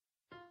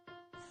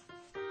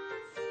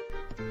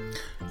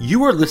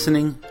You are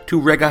listening to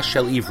Rega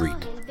Shel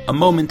Ivrit, a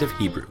moment of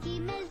Hebrew,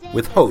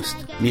 with host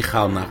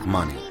Michal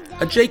Nachmani,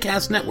 a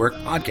JCast Network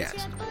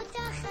podcast.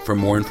 For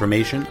more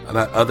information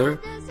about other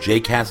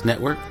JCast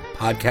Network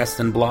podcasts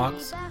and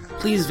blogs,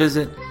 please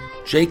visit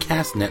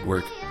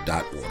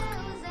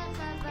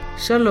jcastnetwork.org.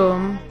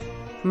 Shalom,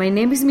 my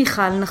name is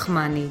Michal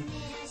Nachmani,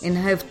 and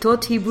I have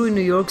taught Hebrew in New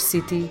York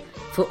City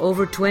for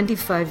over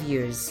 25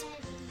 years.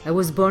 I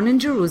was born in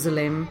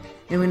Jerusalem,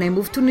 and when I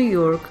moved to New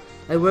York,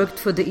 I worked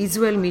for the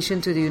Israel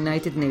Mission to the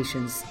United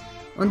Nations.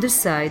 On the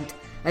side,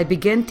 I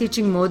began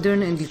teaching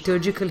modern and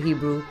liturgical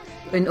Hebrew,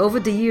 and over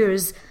the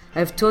years,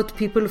 I've taught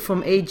people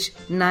from age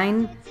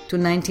 9 to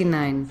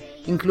 99,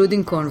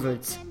 including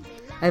converts.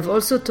 I've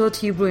also taught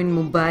Hebrew in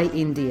Mumbai,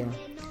 India.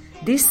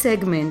 This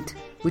segment,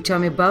 which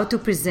I'm about to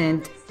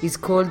present, is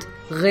called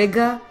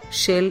Rega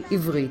Shel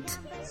Ivrit,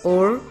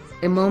 or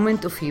A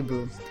Moment of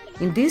Hebrew.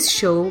 In this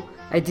show,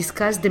 I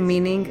discuss the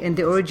meaning and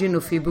the origin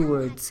of Hebrew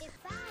words.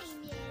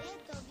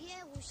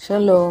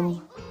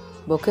 Shalom,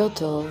 Boker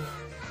Tov.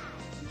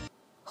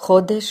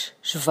 Chodesh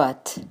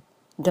Shvat,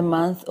 the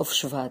month of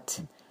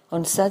Shvat.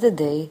 On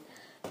Saturday,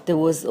 there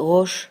was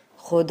Rosh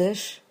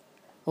Chodesh,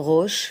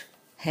 Rosh,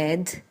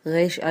 head,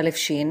 Resh Aleph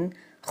Shin,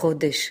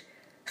 Chodesh,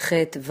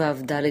 Chet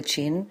Vav Dalet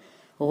Shin,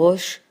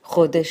 Rosh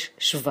Chodesh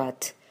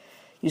Shvat.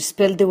 You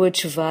spell the word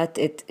Shvat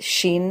at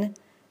Shin,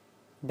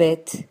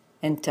 Bet,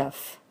 and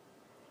Taf.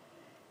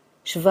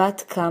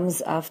 Shvat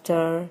comes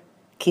after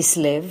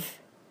Kislev,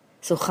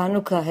 so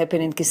Chanukah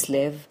happened in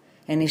Kislev,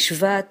 and in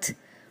Shvat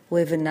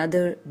we have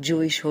another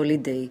Jewish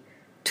holiday,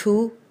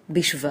 Tu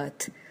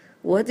Bishvat.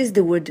 What is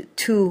the word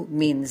Tu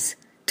means?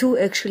 Tu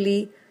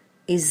actually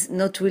is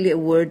not really a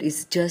word,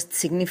 it's just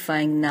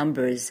signifying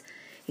numbers.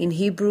 In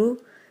Hebrew,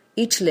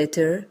 each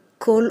letter,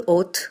 Kol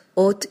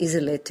Ot is a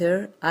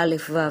letter,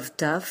 Aleph Vav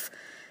Taf,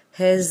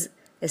 has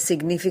a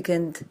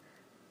significant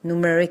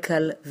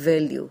numerical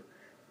value,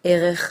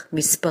 Erech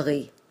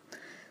Mispari.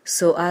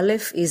 So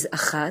Aleph is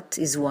Achat,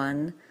 is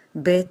 1,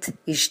 Bet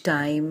is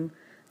 2,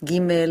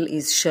 Gimel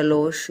is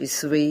 3,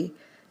 is 3,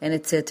 and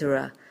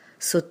etc.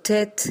 So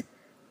Tet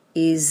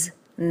is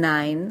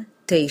 9,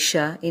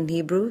 Teisha in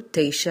Hebrew,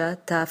 Teisha,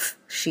 Taf,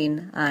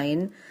 Shin,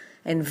 Ain,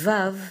 and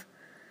Vav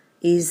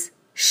is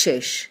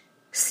 6,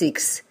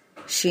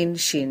 Shin,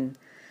 Shin.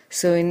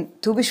 So in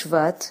Tu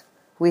B'Shvat,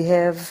 we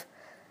have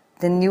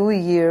the new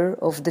year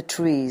of the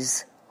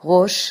trees,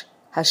 Rosh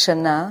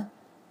Hashanah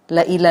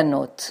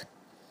La'ilanot.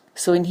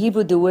 So in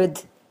Hebrew, the word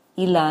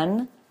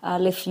Ilan,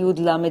 Aleph Yud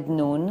Lamed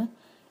Nun,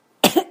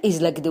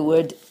 is like the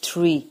word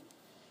tree,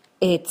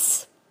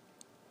 Etz.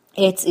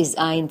 Etz is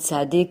Ayin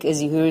Tzadik,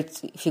 as you hear it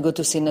if you go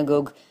to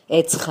synagogue,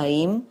 Etz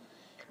Chaim,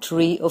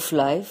 tree of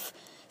life.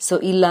 So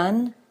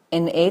Ilan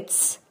and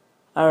Etz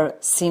are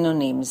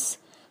synonyms.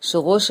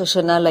 So Rosh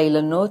Hashanah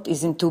La'ilanot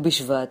is in Tu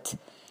B'Shvat.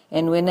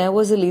 And when I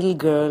was a little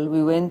girl,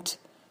 we went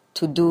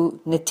to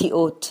do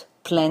Netiot,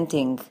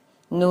 planting,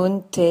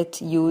 Nun, Tet,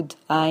 Yud,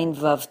 Ayin,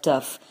 Vav,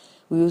 Taf.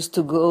 We used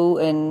to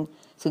go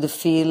to the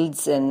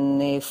fields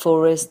and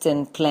forest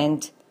and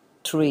plant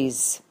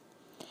trees.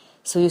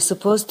 So you're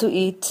supposed to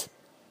eat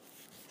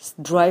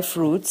dry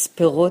fruits,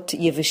 perot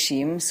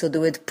yeveshim, so the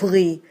word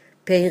pri,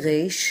 pei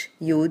reish,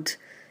 yud,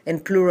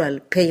 and plural,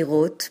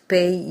 peirot,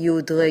 pei,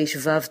 yud, reish,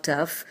 vav,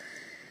 taf,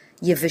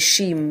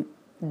 yeveshim,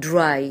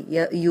 dry,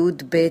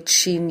 yud, bet,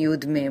 shin,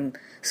 yud, mem.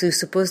 So you're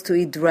supposed to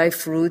eat dry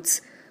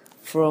fruits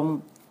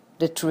from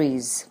the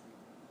trees.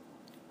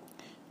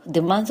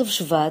 The month of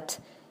Shvat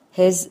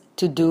has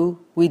to do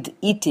with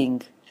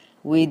eating,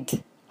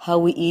 with how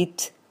we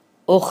eat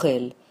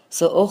ochel.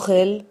 So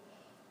ochel,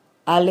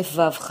 Aleph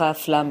Vav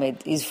Chaf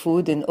Lamed, is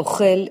food, and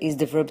ochel is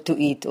the verb to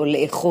eat, or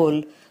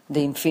le'echol,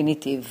 the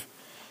infinitive.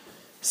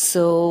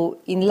 So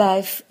in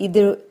life,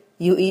 either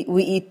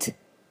we eat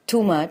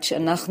too much,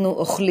 אנחנו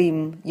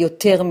אוכלים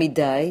יותר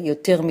מדי,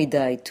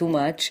 too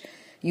much,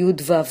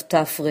 יוד Vav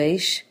Taf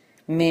Reish,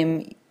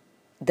 Mem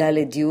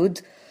Daled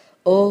Yud,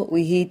 or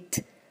we eat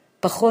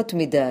פחות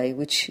מדי,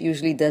 which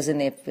usually doesn't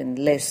happen,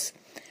 less.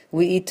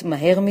 We eat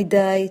מהר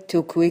מדי,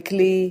 too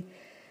quickly,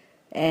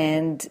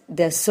 and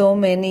there are so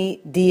many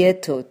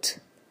dietot,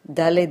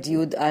 Daled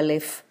Yud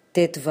Aleph,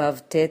 Tet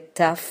Vav Tet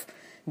Taf,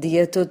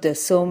 dietot, there are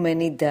so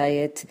many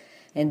diet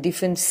and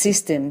different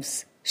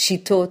systems,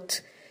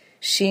 שיטות,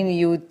 Shin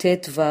Yud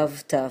Tet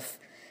Vav Taf,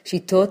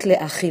 שיטות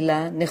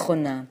לאכילה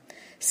נכונה,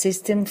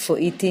 system for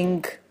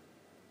eating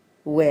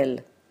well.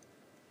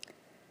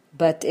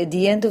 But at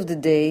the end of the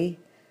day,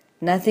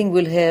 nothing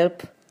will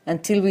help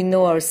until we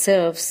know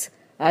ourselves,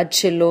 עד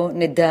שלא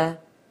נדע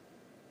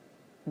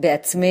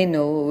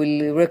בעצמנו,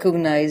 will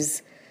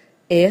recognize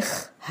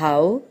איך,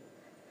 how,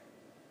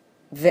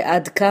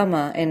 ועד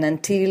כמה, and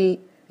until,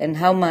 and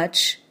how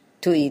much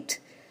to eat.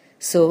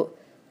 So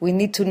we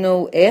need to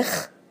know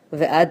איך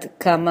ועד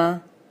כמה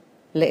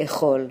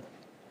לאכול.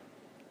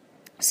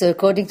 So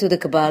according to the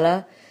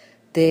Kabbalah,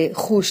 the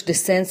chush, the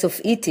sense of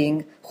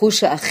eating,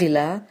 chush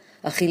ha'achila,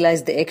 achila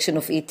is the action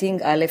of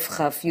eating, Aleph,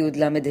 Chaf, Yud,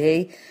 Lamed,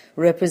 Hey,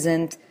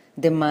 represent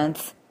the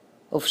month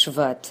of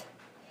Shvat.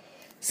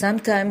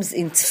 Sometimes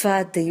in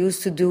Tzfat they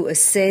used to do a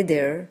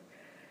seder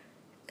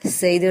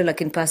Seder,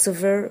 like in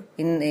Passover,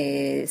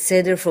 in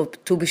Seder for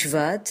Tu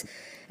B'Shvat,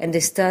 and they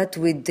start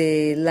with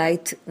the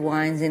light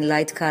wines in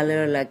light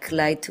color, like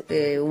light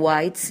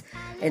whites,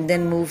 and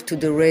then move to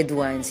the red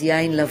wines.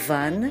 Yain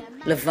Lavan,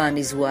 Lavan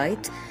is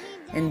white,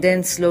 and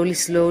then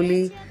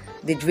slowly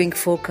they drink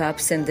 4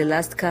 cups, and the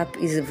last cup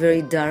is a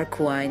very dark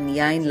wine,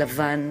 Yain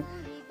Lavan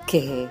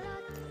Kehe.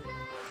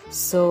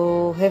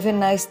 So have a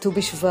nice Tu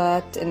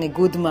B'Shvat and a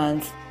good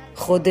month.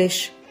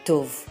 Chodesh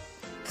Tov.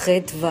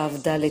 Chet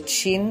Vav Dalet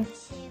Shin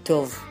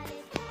Tov.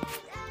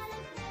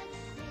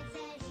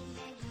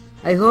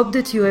 I hope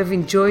that you have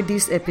enjoyed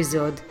this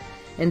episode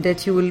and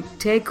that you will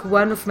take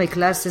one of my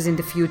classes in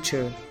the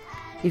future.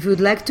 If you would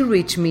like to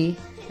reach me,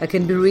 I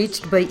can be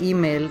reached by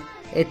email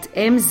at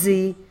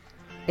mzmotek,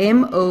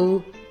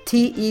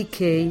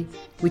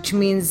 which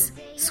means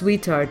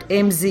sweetheart,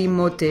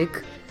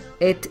 mzmotek,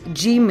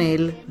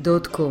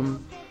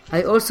 @gmail.com.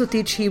 I also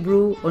teach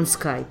Hebrew on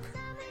Skype.